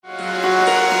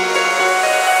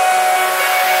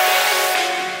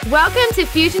Welcome to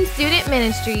Fusion Student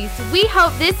Ministries. We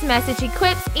hope this message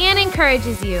equips and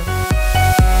encourages you.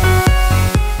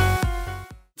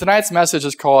 Tonight's message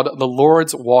is called The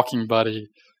Lord's Walking Buddy.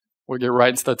 We'll get right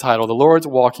into the title, The Lord's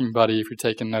Walking Buddy, if you're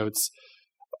taking notes.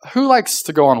 Who likes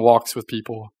to go on walks with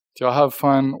people? Do y'all have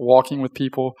fun walking with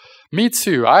people? Me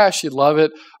too. I actually love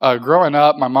it. Growing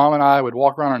up, my mom and I would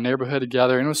walk around our neighborhood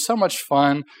together, and it was so much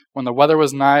fun. When the weather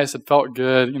was nice, it felt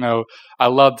good. I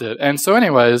loved it. And so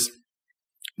anyways,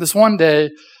 this one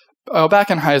day, back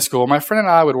in high school, my friend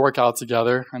and I would work out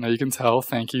together. I know you can tell.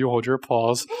 Thank you. Hold your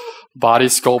applause. Body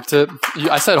sculpted.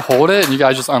 I said hold it, and you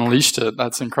guys just unleashed it.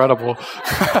 That's incredible.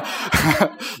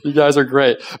 You guys are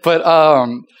great. But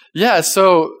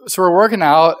so we're working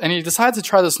out, and he decides to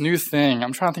try this new thing.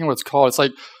 I'm trying to think what it's called. It's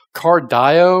like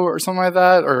cardio or something like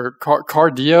that, or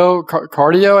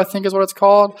cardio, I think is what it's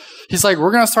called. He's like,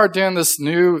 we're going to start doing this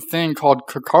new thing called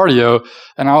cardio.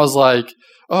 And I was like,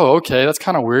 oh, okay, that's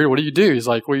kind of weird. What do you do? He's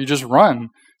like, well, you just run.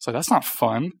 It's like, that's not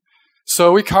fun.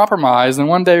 So we compromised, and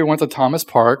one day we went to Thomas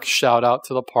Park, shout out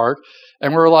to the park,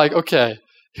 and we were like, okay,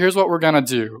 here's what we're going to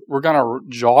do. We're going to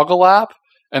jog a lap,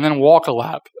 and then walk a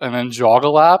lap, and then jog a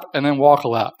lap, and then walk a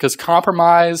lap, because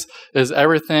compromise is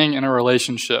everything in a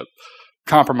relationship.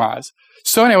 Compromise.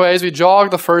 So anyways, we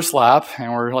jogged the first lap,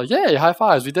 and we're like, yay, high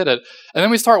fives, we did it. And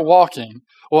then we start walking.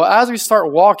 Well, as we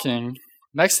start walking,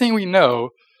 next thing we know,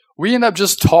 we end up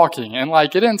just talking, and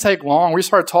it didn't take long. We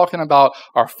started talking about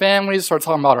our families, started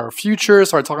talking about our future,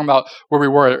 started talking about where we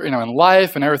were, in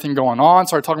life and everything going on,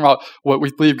 started talking about what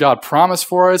we believe God promised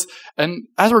for us. And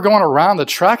as we're going around the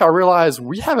track, I realized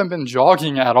we haven't been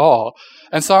jogging at all.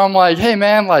 And so I'm like, hey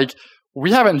man,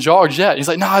 we haven't jogged yet. He's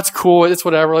like, no, it's cool. It's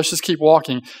whatever. Let's just keep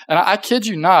walking. And I kid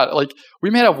you not, we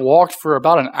may have walked for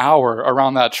about an hour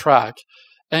around that track.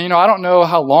 And, I don't know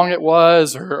how long it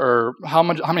was or how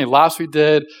many laps we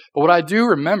did, but what I do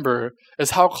remember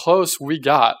is how close we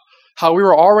got, how we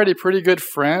were already pretty good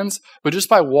friends, but just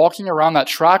by walking around that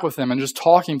track with him and just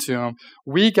talking to him,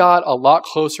 we got a lot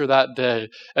closer that day.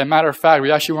 And matter of fact,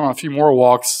 we actually went on a few more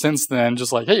walks since then,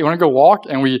 just like, hey, you want to go walk?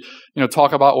 And we,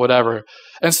 talk about whatever.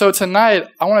 And so tonight,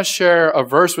 I want to share a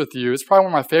verse with you. It's probably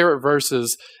one of my favorite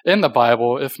verses in the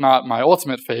Bible, if not my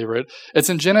ultimate favorite. It's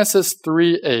in Genesis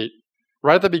 3:8.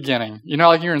 Right at the beginning,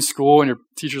 you're in school and your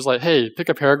teacher's like, hey, pick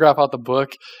a paragraph out the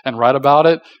book and write about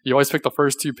it. You always pick the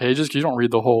first 2 pages because you don't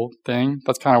read the whole thing.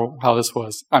 That's kind of how this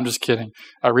was. I'm just kidding.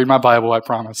 I read my Bible, I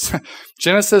promise.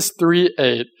 Genesis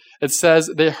 3:8, it says,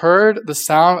 they heard the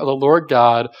sound of the Lord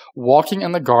God walking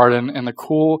in the garden in the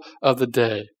cool of the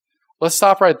day. Let's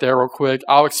stop right there real quick.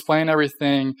 I'll explain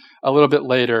everything a little bit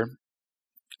later.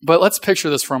 But let's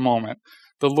picture this for a moment.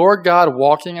 The Lord God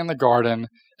walking in the garden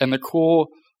in the cool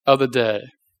of the day.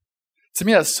 To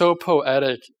me, that's so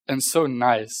poetic and so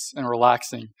nice and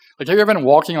relaxing. Have you ever been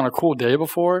walking on a cool day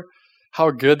before? How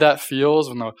good that feels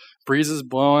when the breeze is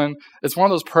blowing. It's one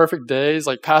of those perfect days.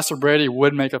 Pastor Brady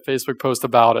would make a Facebook post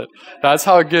about it. That's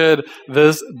how good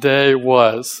this day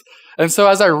was. And so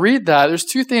as I read that, there's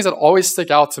 2 things that always stick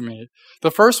out to me.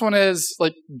 The first one is,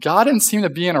 God didn't seem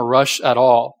to be in a rush at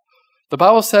all. The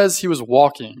Bible says he was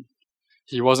walking.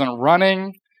 He wasn't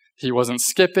running. He wasn't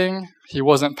skipping. He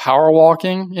wasn't power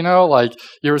walking, you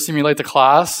ever see me late to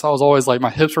class? I was always my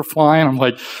hips were flying.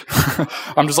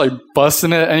 I'm just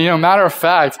busting it. And, matter of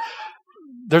fact,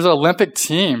 there's an Olympic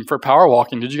team for power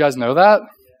walking. Did you guys know that?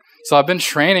 So I've been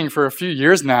training for a few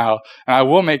years now, and I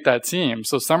will make that team.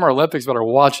 So Summer Olympics better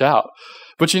watch out.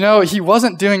 But, he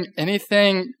wasn't doing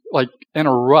anything in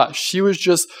a rush. He was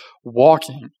just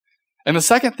walking. And the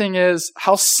second thing is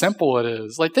how simple it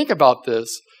is. Think about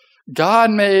this. God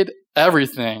made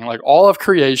everything, all of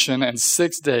creation in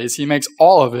 6 days. He makes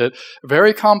all of it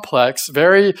very complex,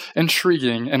 very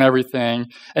intriguing and everything.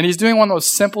 And he's doing one of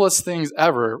those simplest things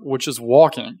ever, which is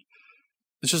walking.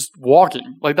 It's just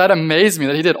walking. That amazed me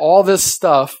that he did all this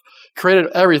stuff, created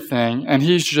everything, and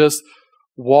he's just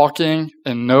walking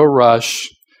in no rush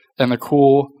in the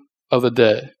cool of the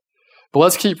day. But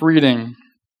let's keep reading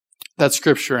that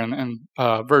scripture in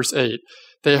verse 8.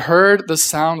 They heard the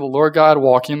sound of the Lord God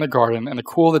walking in the garden in the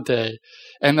cool of the day,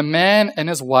 and the man and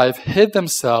his wife hid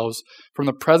themselves from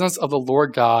the presence of the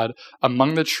Lord God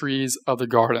among the trees of the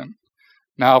garden.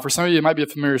 Now, for some of you, it might be a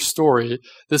familiar story.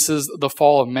 This is the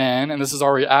fall of man, and this is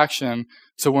our reaction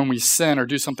to when we sin or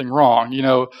do something wrong.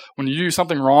 When you do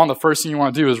something wrong, the first thing you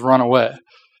want to do is run away.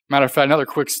 Matter of fact, another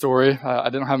quick story. I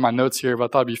didn't have my notes here, but I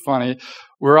thought it'd be funny.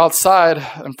 We were outside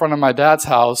in front of my dad's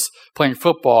house playing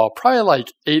football, probably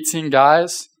 18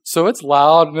 guys. So it's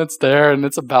loud and it's there and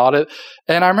it's about it.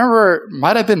 And I remember, it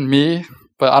might have been me,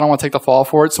 but I don't want to take the fall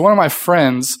for it. So one of my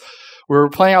friends, we were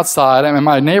playing outside, and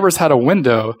my neighbors had a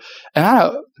window,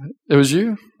 and it was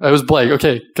you? It was Blake.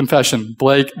 Okay, confession.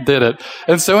 Blake did it.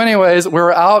 And so anyways, we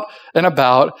were out and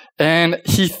about, and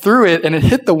he threw it, and it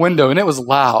hit the window, and it was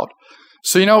loud.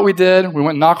 So you know what we did? We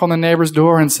went knock on the neighbor's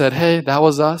door and said, hey, that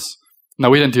was us. No,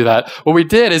 we didn't do that. What we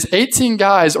did is 18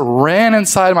 guys ran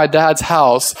inside my dad's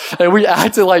house, and we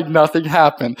acted like nothing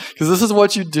happened. Because this is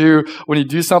what you do when you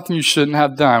do something you shouldn't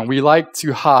have done. We like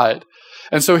to hide.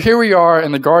 And so here we are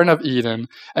in the Garden of Eden,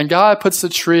 and God puts the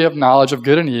tree of knowledge of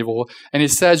good and evil, and he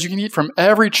says, you can eat from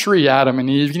every tree, Adam and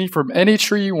Eve. You can eat from any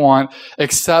tree you want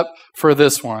except for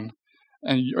this one.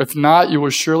 And if not, you will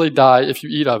surely die if you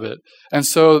eat of it. And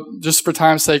so just for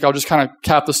time's sake, I'll just kind of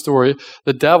cap the story.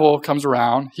 The devil comes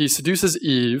around, he seduces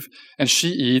Eve, and she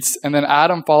eats, and then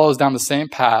Adam follows down the same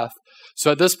path.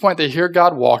 So at this point, they hear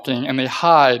God walking, and they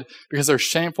hide because they're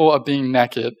shameful of being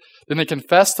naked. Then they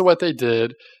confess to what they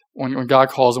did when God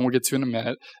calls them, we'll get to in a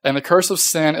minute. And the curse of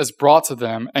sin is brought to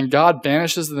them, and God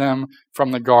banishes them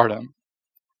from the garden.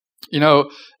 You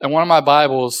know, in one of my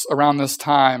Bibles around this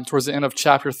time, towards the end of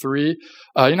chapter 3,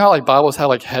 you know how like Bibles have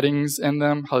like headings in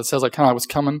them? How it says like kind of what's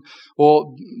coming?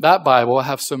 Well, that Bible, I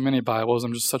have so many Bibles.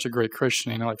 I'm just such a great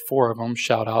Christian, you know, like 4 of them,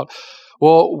 shout out.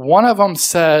 Well, one of them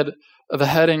said the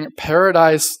heading,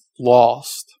 Paradise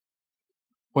Lost.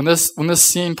 When this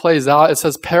scene plays out, it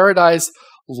says Paradise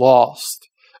Lost.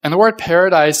 And the word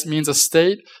paradise means a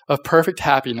state of perfect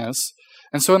happiness.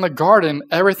 And so in the garden,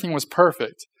 everything was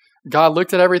perfect. God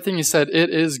looked at everything. He said, it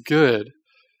is good.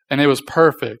 And it was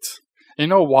perfect. And you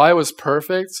know why it was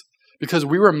perfect? Because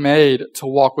we were made to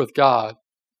walk with God.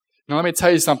 Now, let me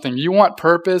tell you something. You want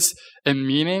purpose and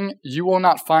meaning, you will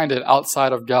not find it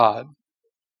outside of God.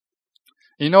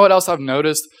 You know what else I've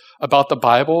noticed about the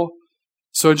Bible?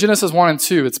 So in Genesis 1 and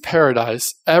 2, it's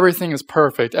paradise. Everything is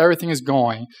perfect. Everything is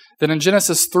going. Then in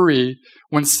Genesis 3,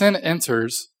 when sin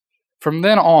enters, from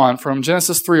then on, from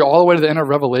Genesis 3 all the way to the end of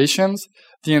Revelations,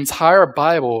 the entire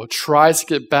Bible tries to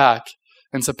get back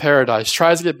into paradise,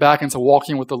 tries to get back into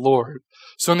walking with the Lord.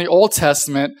 So in the Old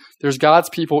Testament, there's God's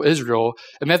people, Israel,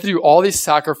 and they have to do all these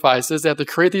sacrifices. They have to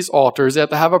create these altars. They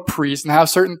have to have a priest and have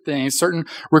certain things, certain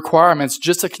requirements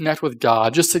just to connect with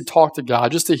God, just to talk to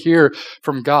God, just to hear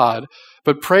from God.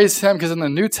 But praise him, because in the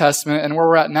New Testament and where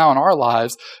we're at now in our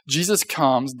lives, Jesus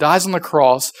comes, dies on the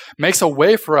cross, makes a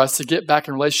way for us to get back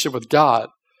in relationship with God.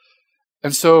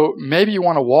 And so maybe you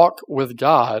want to walk with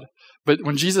God, but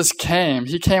when Jesus came,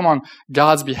 he came on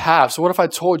God's behalf. So what if I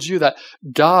told you that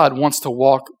God wants to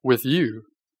walk with you?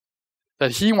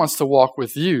 That he wants to walk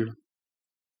with you?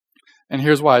 And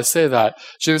here's why I say that.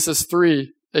 Genesis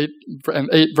 3, 8,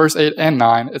 verse 8 and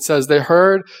 9, it says, they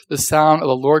heard the sound of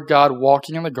the Lord God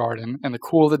walking in the garden in the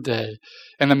cool of the day.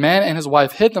 And the man and his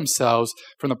wife hid themselves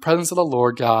from the presence of the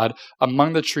Lord God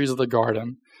among the trees of the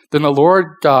garden. Then the Lord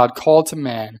God called to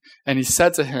man, and he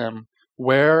said to him,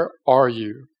 where are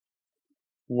you?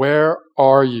 Where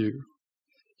are you?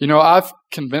 You know, I've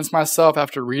convinced myself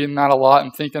after reading that a lot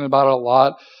and thinking about it a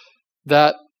lot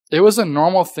that it was a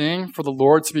normal thing for the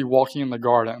Lord to be walking in the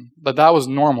garden, that was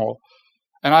normal.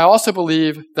 And I also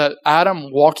believe that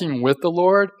Adam walking with the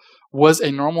Lord was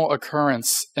a normal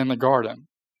occurrence in the garden.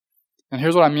 And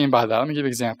here's what I mean by that. Let me give you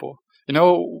an example. You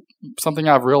know, something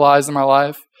I've realized in my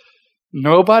life?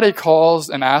 Nobody calls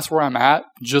and asks where I'm at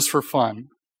just for fun.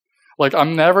 Like,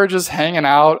 I'm never just hanging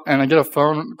out and I get a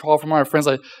phone call from my friends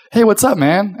like, hey, what's up,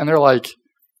 man? And they're like,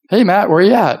 hey, Matt, where are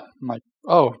you at? I'm like,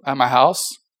 oh, at my house?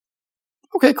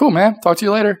 Okay, cool, man. Talk to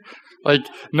you later. Like,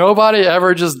 nobody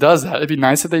ever just does that. It'd be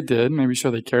nice if they did. Maybe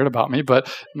show they cared about me,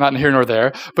 but not here nor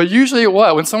there. But usually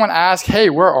what? When someone asks, hey,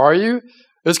 where are you?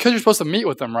 It's because you're supposed to meet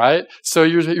with them, right? So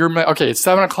you're okay, it's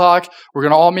 7 o'clock. We're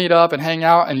going to all meet up and hang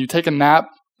out, and you take a nap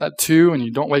at 2 and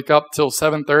you don't wake up till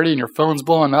 7:30 and your phone's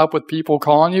blowing up with people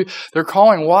calling you. They're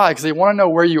calling why? Because they want to know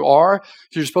where you are.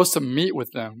 You're supposed to meet with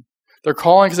them. They're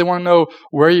calling because they want to know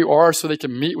where you are so they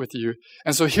can meet with you.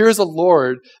 And so here's the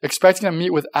Lord expecting to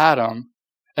meet with Adam,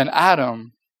 and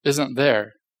Adam isn't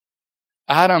there.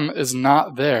 Adam is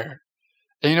not there.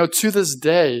 And you know, to this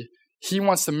day, he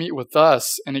wants to meet with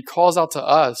us, and he calls out to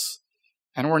us,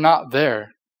 and we're not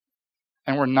there.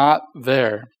 And we're not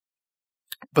there.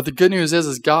 But the good news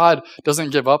is God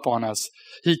doesn't give up on us.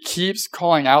 He keeps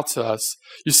calling out to us.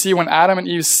 You see, when Adam and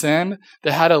Eve sinned,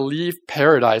 they had to leave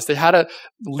paradise. They had to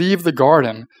leave the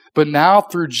garden. But now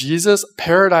through Jesus,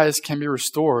 paradise can be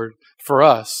restored for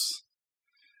us.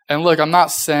 And look, I'm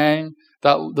not saying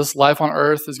that this life on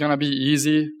earth is going to be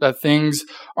easy, that things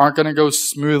aren't going to go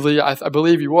smoothly. I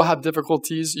believe you will have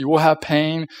difficulties. You will have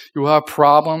pain. You will have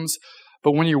problems.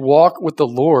 But when you walk with the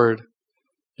Lord,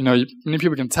 you know, many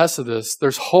people can attest to this.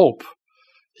 There's hope.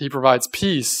 He provides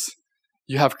peace.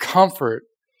 you have comfort,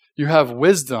 you have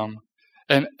wisdom,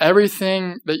 and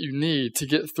everything that you need to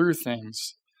get through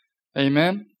things.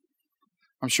 Amen?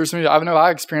 I'm sure some of you, I know I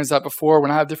experienced that before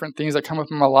when I have different things that come up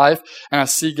in my life and I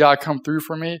see God come through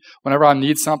for me. Whenever I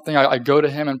need something, I go to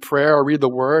Him in prayer or read the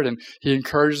Word, and He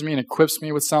encourages me and equips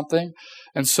me with something.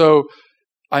 And so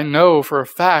I know for a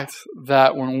fact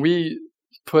that when we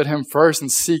put Him first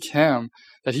and seek Him,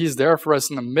 that He's there for us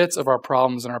in the midst of our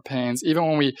problems and our pains. Even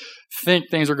when we think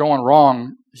things are going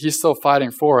wrong, He's still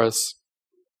fighting for us.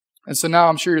 And so now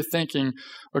I'm sure you're thinking,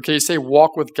 okay, you say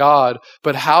walk with God,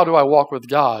 but how do I walk with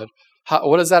God?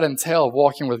 What does that entail of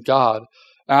walking with God?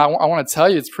 And I want to tell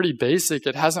you, it's pretty basic.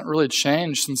 It hasn't really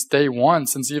changed since day one,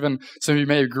 since even some of you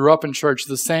may have grew up in church.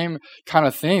 The same kind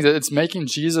of things. It's making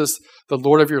Jesus the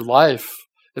Lord of your life.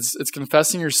 It's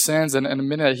confessing your sins and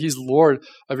admitting that He's Lord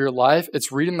of your life.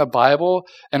 It's reading the Bible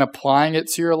and applying it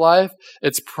to your life.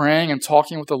 It's praying and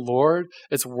talking with the Lord.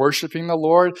 It's worshiping the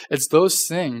Lord. It's those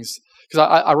things. Because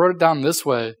I wrote it down this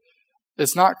way.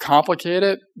 It's not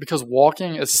complicated because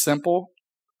walking is simple.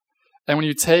 And when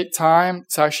you take time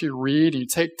to actually read, and you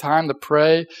take time to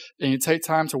pray, and you take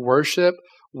time to worship,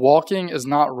 walking is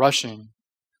not rushing.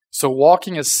 So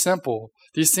walking is simple.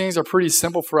 These things are pretty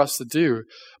simple for us to do,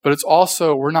 but it's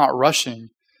also, we're not rushing.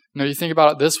 You know, you think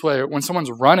about it this way, when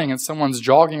someone's running and someone's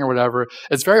jogging or whatever,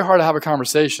 it's very hard to have a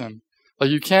conversation. Like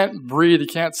you can't breathe, you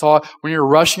can't talk when you're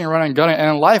rushing and running and gunning.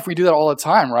 And in life, we do that all the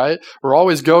time, right? We're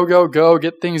always go, go, go,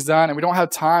 get things done. And we don't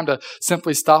have time to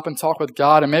simply stop and talk with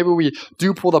God. And maybe we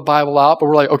do pull the Bible out, but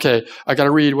we're like, okay, I got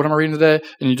to read. What am I reading today?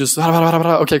 And you just,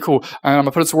 okay, cool. And I'm going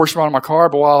to put some worship on in my car.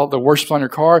 But while the worship's on your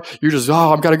car, you're just,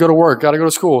 I've got to go to work, got to go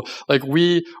to school. Like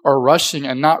we are rushing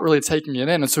and not really taking it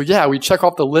in. And so, yeah, we check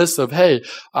off the list of, hey,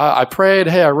 I prayed.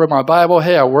 Hey, I read my Bible.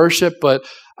 Hey, I worship, but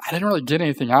I didn't really get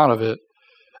anything out of it.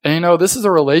 And, you know, this is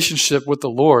a relationship with the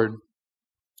Lord.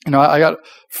 You know, I got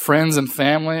friends and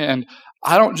family, and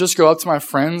I don't just go up to my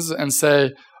friends and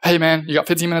say, hey, man, you got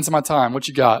 15 minutes of my time. What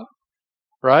you got?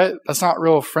 Right? That's not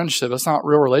real friendship. That's not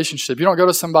real relationship. You don't go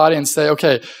to somebody and say,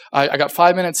 okay, I got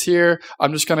 5 minutes here.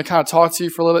 I'm just going to kind of talk to you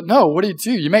for a little bit. No, what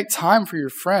do? You make time for your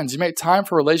friends. You make time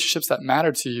for relationships that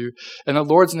matter to you. And the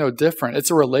Lord's no different. It's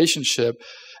a relationship.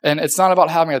 And it's not about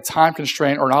having a time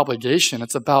constraint or an obligation.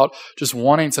 It's about just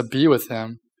wanting to be with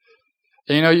Him.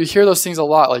 And, you know, you hear those things a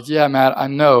lot, like, yeah, Matt, I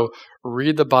know,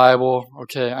 read the Bible,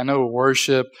 okay, I know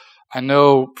worship, I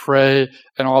know pray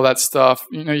and all that stuff.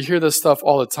 You know, you hear this stuff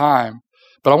all the time,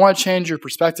 but I want to change your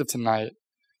perspective tonight.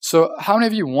 So how many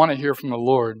of you want to hear from the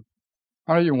Lord?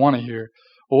 How many of you want to hear?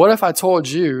 Well, what if I told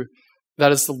you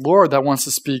that it's the Lord that wants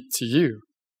to speak to you?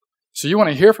 So you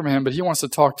want to hear from Him, but He wants to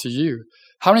talk to you.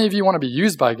 How many of you want to be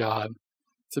used by God,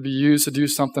 to be used to do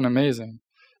something amazing?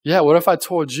 Yeah, what if I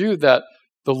told you that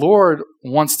the Lord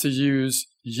wants to use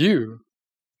you?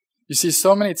 You see,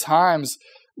 so many times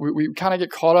we kind of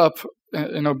get caught up,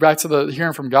 you know, back to the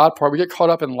hearing from God part, we get caught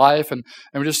up in life and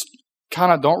we just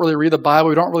kind of don't really read the Bible,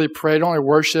 we don't really pray, don't really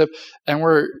worship, and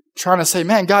we're trying to say,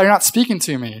 man, God, you're not speaking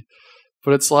to me.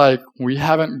 But it's like we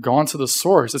haven't gone to the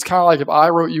source. It's kind of like if I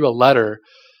wrote you a letter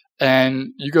and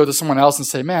you go to someone else and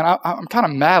say, man, I'm kind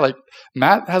of mad, like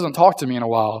Matt hasn't talked to me in a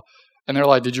while. And they're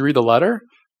like, did you read the letter?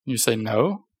 And you say,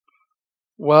 no.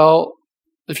 Well,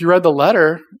 if you read the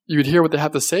letter, you would hear what they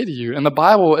have to say to you. And the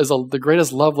Bible is the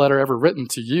greatest love letter ever written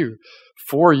to you,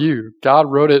 for you. God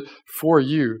wrote it for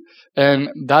you. And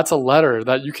that's a letter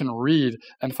that you can read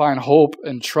and find hope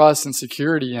and trust and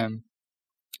security in,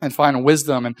 and find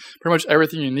wisdom and pretty much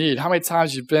everything you need. How many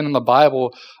times you've been in the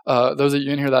Bible, those of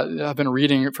you in here that have been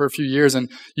reading for a few years,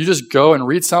 and you just go and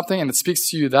read something and it speaks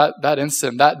to you that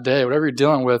instant, that day, whatever you're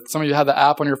dealing with. Some of you have the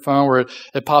app on your phone where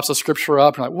it pops a scripture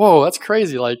up and you're like, whoa, that's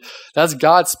crazy. Like that's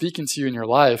God speaking to you in your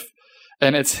life.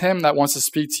 And it's Him that wants to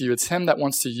speak to you. It's Him that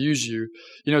wants to use you.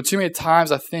 You know, too many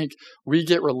times I think we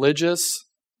get religious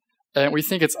and we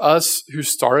think it's us who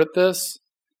started this,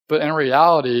 but in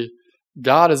reality,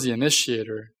 God is the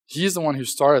initiator. He's the one who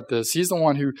started this. He's the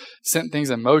one who sent things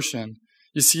in motion.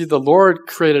 You see, the Lord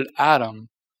created Adam,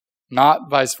 not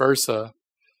vice versa.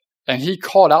 And He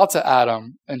called out to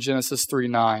Adam in Genesis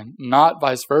 3:9, not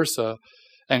vice versa.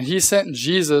 And He sent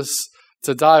Jesus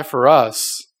to die for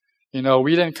us. You know,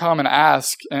 we didn't come and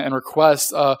ask and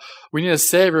request, we need a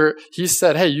Savior. He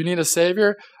said, hey, you need a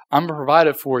Savior? I'm going to provide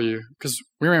it for you, because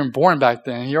we weren't even born back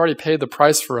then. He already paid the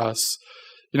price for us.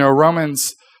 You know,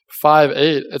 Romans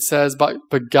 5:8, it says, but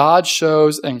God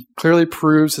shows and clearly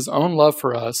proves His own love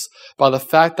for us by the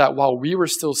fact that while we were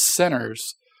still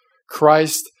sinners,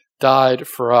 Christ died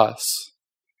for us.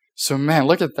 So man,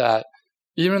 look at that.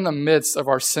 Even in the midst of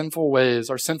our sinful ways,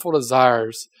 our sinful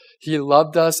desires, He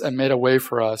loved us and made a way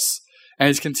for us. And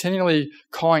he's continually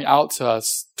calling out to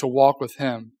us to walk with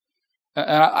him.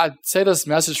 And I say this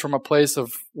message from a place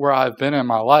of where I've been in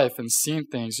my life and seen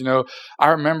things. I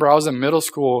remember I was in middle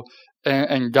school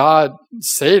and God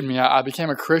saved me. I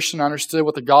became a Christian. I understood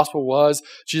what the gospel was.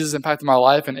 Jesus impacted my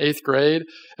life in 8th grade.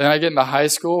 And then I get into high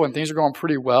school and things were going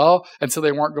pretty well until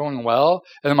they weren't going well.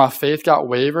 And then my faith got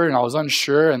wavered and I was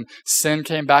unsure, and sin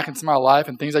came back into my life,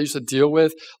 and things I used to deal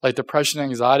with, like depression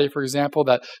and anxiety, for example,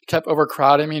 that kept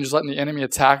overcrowding me and just letting the enemy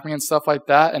attack me and stuff like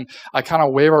that. And I kind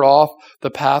of wavered off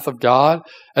the path of God.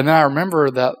 And then I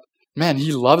remember that, man,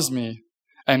 he loves me.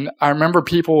 And I remember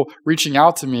people reaching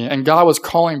out to me, and God was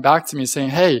calling back to me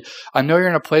saying, hey, I know you're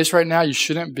in a place right now you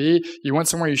shouldn't be. You went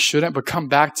somewhere you shouldn't, but come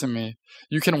back to me.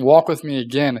 You can walk with me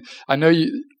again. I know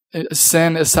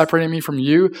sin is separating me from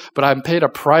you, but I've paid a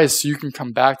price so you can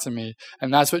come back to me.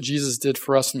 And that's what Jesus did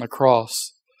for us on the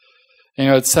cross.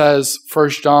 It says, 1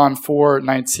 John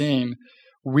 4:19,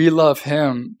 we love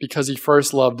him because he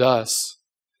first loved us.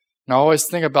 And I always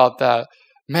think about that.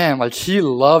 Man, like he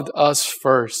loved us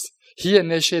first. He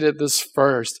initiated this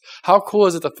first. How cool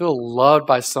is it to feel loved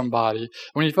by somebody?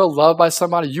 When you feel loved by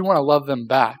somebody, you want to love them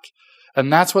back.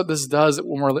 And that's what this does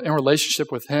when we're in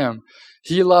relationship with him.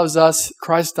 He loves us.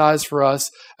 Christ dies for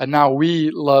us. And now we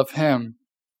love him.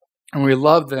 And we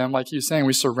love them, like you're saying,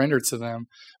 we surrender to them.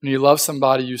 When you love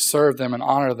somebody, you serve them and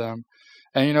honor them.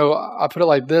 And I put it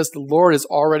like this. The Lord is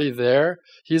already there.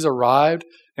 He's arrived.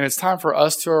 And it's time for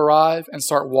us to arrive and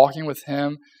start walking with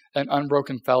him in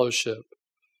unbroken fellowship.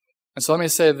 And so let me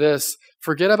say this,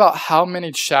 forget about how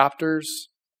many chapters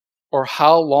or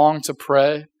how long to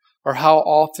pray or how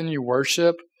often you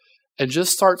worship, and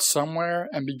just start somewhere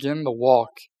and begin the walk.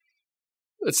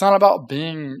 It's not about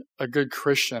being a good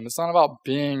Christian. It's not about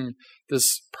being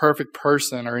this perfect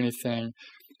person or anything.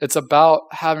 It's about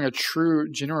having a true,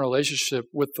 genuine relationship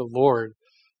with the Lord.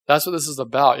 That's what this is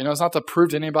about. It's not to prove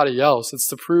to anybody else. It's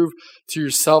to prove to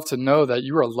yourself to know that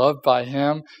you are loved by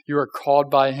him. You are called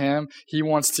by him. He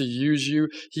wants to use you.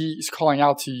 He's calling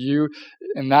out to you.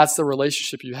 And that's the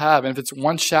relationship you have. And if it's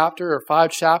 1 chapter or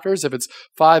 5 chapters, if it's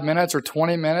 5 minutes or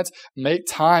 20 minutes, make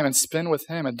time and spend with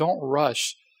him, and don't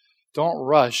rush. Don't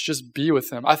rush. Just be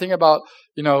with him. I think about,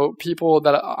 people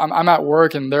that I'm at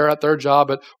work and they're at their job,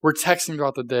 but we're texting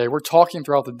throughout the day. We're talking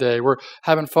throughout the day. We're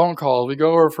having phone calls. We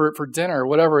go over for dinner,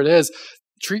 whatever it is.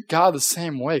 Treat God the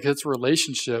same way, because it's a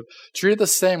relationship. Treat it the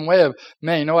same way of,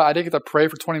 man, you know what? I didn't get to pray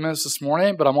for 20 minutes this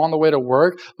morning, but I'm on the way to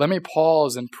work. Let me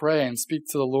pause and pray and speak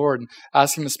to the Lord and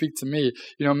ask him to speak to me.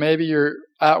 Maybe you're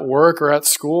at work or at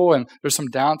school and there's some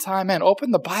downtime. Man, open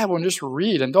the Bible and just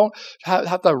read, and don't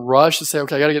have to rush to say,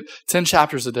 okay, I got to get 10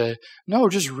 chapters a day. No,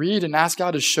 just read and ask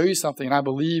God to show you something, and I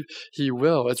believe he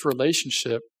will. It's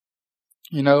relationship,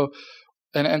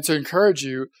 and to encourage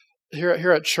you,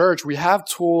 here at church, we have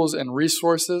tools and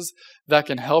resources that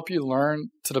can help you learn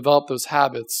to develop those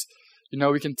habits.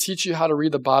 We can teach you how to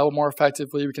read the Bible more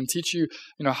effectively. We can teach you,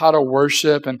 how to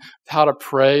worship and how to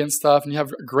pray and stuff. And you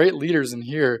have great leaders in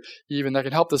here even that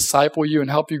can help disciple you and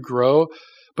help you grow.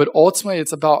 But ultimately,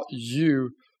 it's about you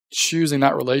choosing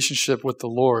that relationship with the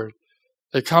Lord.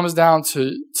 It comes down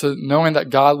to knowing that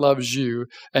God loves you,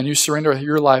 and you surrender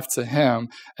your life to him,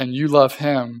 and you love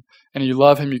him. And you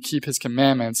love him, you keep his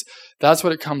commandments. That's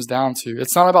what it comes down to.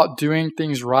 It's not about doing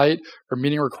things right or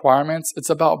meeting requirements. It's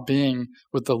about being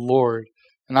with the Lord.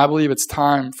 And I believe it's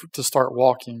time to start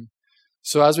walking.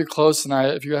 So as we close tonight,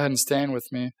 if you go ahead and stand with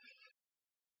me.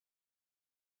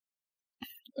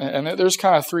 And there's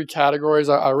kind of 3 categories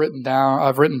I've written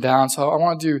down. So I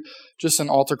want to do just an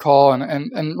altar call.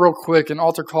 And real quick, an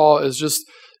altar call is just,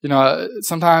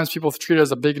 sometimes people treat it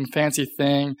as a big and fancy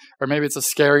thing, or maybe it's a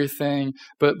scary thing.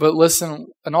 But listen,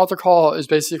 an altar call is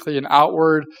basically an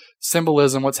outward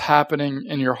symbolism, what's happening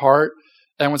in your heart.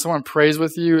 And when someone prays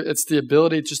with you, it's the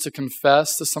ability just to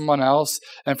confess to someone else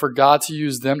and for God to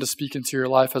use them to speak into your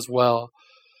life as well.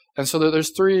 And so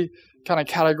there's 3 kind of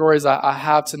categories I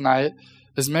have tonight.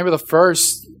 Is maybe the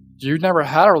first, you've never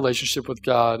had a relationship with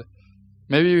God.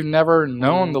 Maybe you've never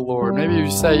known the Lord. Maybe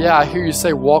you say, yeah, I hear you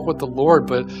say walk with the Lord,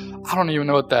 but I don't even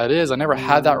know what that is. I never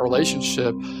had that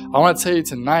relationship. I want to tell you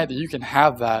tonight that you can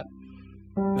have that.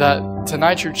 That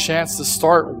tonight's your chance to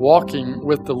start walking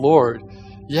with the Lord.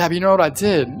 Yeah, but you know what I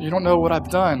did? You don't know what I've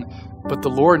done. But the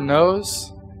Lord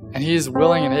knows, and he is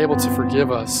willing and able to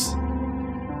forgive us.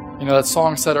 That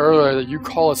song said earlier that you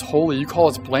call us holy, you call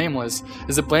us blameless.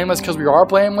 Is it blameless because we are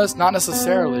blameless? Not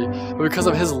necessarily, but because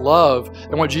of his love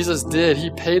and what Jesus did. He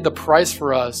paid the price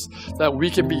for us that we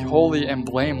can be holy and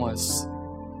blameless.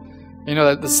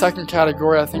 The second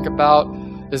category I think about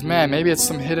is, maybe it's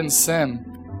some hidden sin.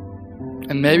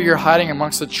 And maybe you're hiding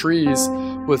amongst the trees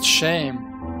with shame.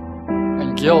 And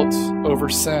some guilt over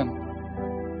sin.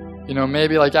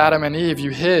 Maybe like Adam and Eve,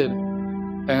 you hid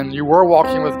and you were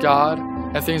walking with God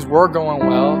and things were going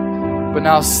well, but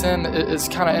now sin is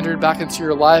kind of entered back into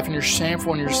your life and you're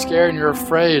shameful and you're scared and you're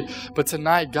afraid. But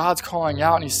tonight, God's calling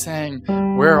out and He's saying,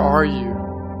 where are you?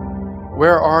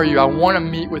 Where are you? I want to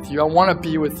meet with you. I want to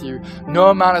be with you. No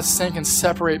amount of sin can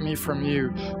separate me from you.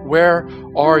 Where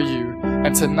are you?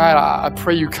 And tonight, I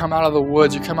pray you come out of the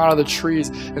woods, you come out of the trees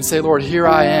and say, Lord, here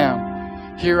I am.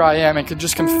 Here I am. And can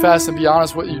just confess and be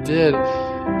honest what you did.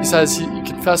 He says you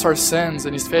confess our sins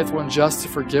and He's faithful and just to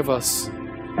forgive us.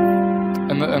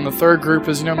 And the third group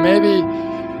is, maybe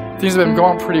things have been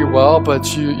going pretty well,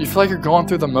 but you feel like you're going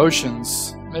through the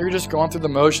motions. Maybe you're just going through the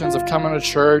motions of coming to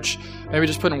church, maybe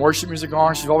just putting worship music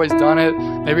on because you've always done it,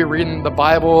 maybe reading the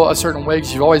Bible a certain way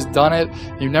because you've always done it.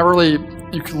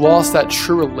 You've lost that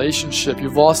true relationship.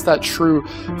 You've lost that true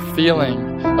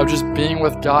feeling of just being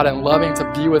with God and loving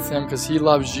to be with Him because He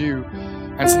loves you.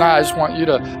 And tonight, I just want you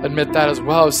to admit that as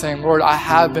well, saying, Lord, I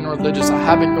have been religious. I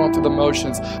have been going through the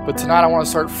motions. But tonight, I want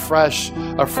to start a fresh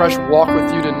walk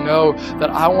with you to know that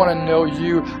I want to know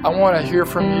you. I want to hear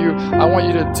from you. I want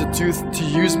you to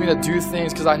use me to do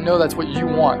things because I know that's what you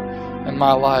want in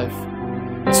my life.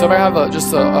 And so I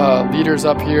have leaders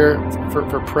up here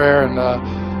for prayer. And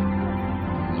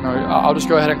I'll just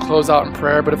go ahead and close out in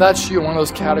prayer. But if that's you in one of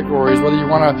those categories, whether you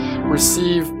want to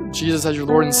receive Jesus as your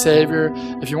Lord and Savior,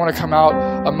 if you want to come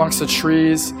out amongst the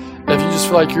trees, if you just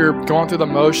feel like you're going through the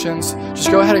motions, just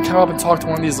go ahead and come up and talk to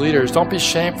one of these leaders. Don't be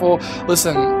shameful.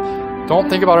 Listen, don't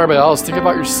think about everybody else. Think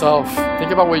about yourself.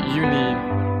 Think about what you need.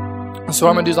 And so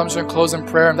what I'm going to do is I'm just going to close in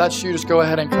prayer. If that's you, just go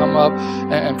ahead and come up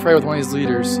and pray with one of these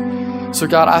leaders. So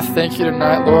God, I thank you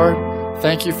tonight, Lord.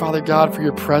 Thank you, Father God, for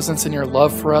your presence and your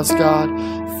love for us, God.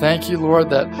 Thank you, Lord,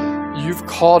 that you've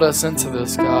called us into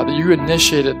this, God, that you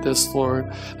initiated this,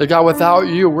 Lord. That, God, without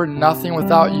you, we're nothing.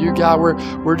 Without you, God,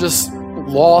 we're just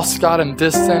lost, God, and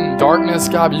distant darkness,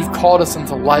 God. But you've called us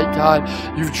into light, God.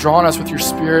 You've drawn us with your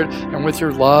Spirit and with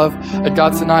your love. And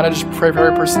God, tonight, I just pray for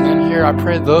every person in here. I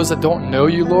pray those that don't know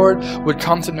you, Lord, would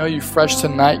come to know you fresh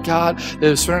tonight, God. They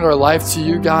have surrendered their life to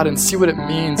you, God, and see what it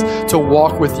means to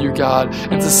walk with you, God,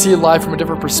 and to see life from a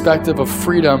different perspective of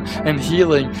freedom and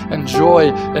healing and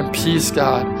joy and peace,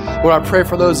 God. Lord, I pray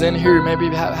for those in here who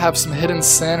maybe have some hidden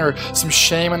sin or some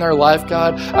shame in their life,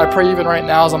 God. I pray even right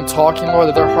now as I'm talking, Lord,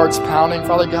 that their heart's pounding,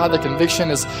 Father God, the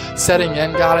conviction is setting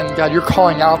in, God, and God, you're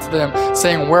calling out to them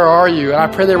saying, where are you? And I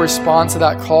pray they respond to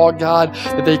that call, God,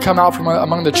 that they come out from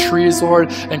among the trees,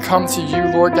 Lord, and come to you,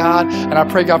 Lord God. And I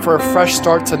pray, God, for a fresh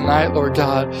start tonight, Lord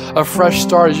God, a fresh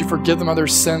start as you forgive them of their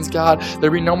sins, God. There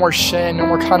be no more shame, no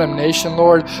more condemnation,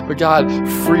 Lord, but God,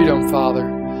 freedom,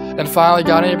 Father. And finally,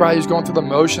 God, anybody who's going through the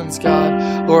motions,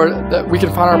 God, Lord, that we can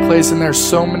find our place in there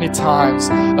so many times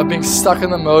of being stuck in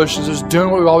the motions, just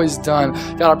doing what we've always done.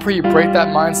 God, I pray you break that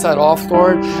mindset off,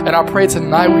 Lord. And I pray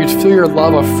tonight we'd feel your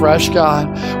love afresh,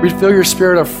 God. We'd feel your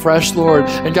Spirit afresh, Lord.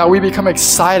 And God, we become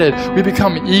excited. We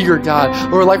become eager, God.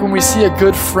 Lord, like when we see a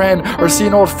good friend or see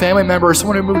an old family member or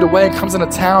someone who moved away and comes into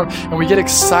town and we get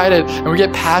excited and we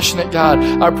get passionate, God.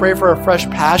 I pray for a fresh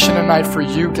passion tonight for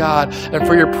you, God, and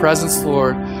for your presence,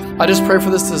 Lord. I just pray for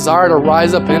this desire to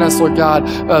rise up in us, Lord God,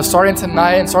 starting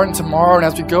tonight and starting tomorrow. And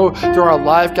as we go through our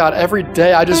life, God, every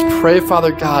day, I just pray,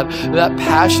 Father God, that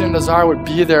passion and desire would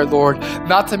be there, Lord.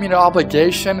 Not to meet an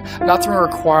obligation, not to meet a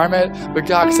requirement, but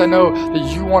God, because I know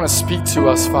that you want to speak to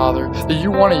us, Father, that you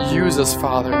want to use us,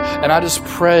 Father. And I just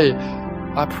pray,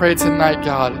 tonight,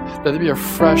 God, that there be a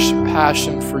fresh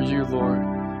passion for you, Lord.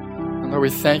 Lord, we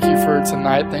thank you for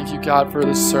tonight. Thank you, God, for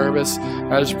this service.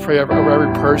 And I just pray over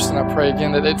every person. I pray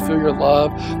again that they'd feel your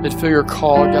love. They'd feel your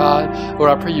call, God. Lord,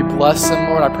 I pray you bless them,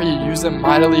 Lord. I pray you use them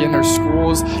mightily in their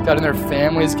schools, God, in their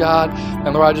families, God.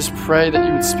 And Lord, I just pray that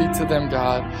you would speak to them,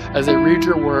 God, as they read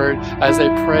your word, as they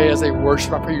pray, as they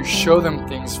worship. I pray you show them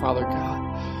things, Father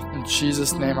God. In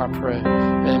Jesus' name I pray.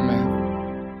 Amen.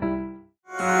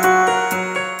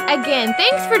 Again,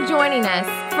 thanks for joining us.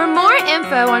 For more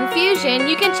info on Fusion,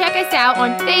 you can check us out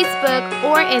on Facebook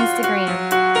or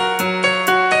Instagram.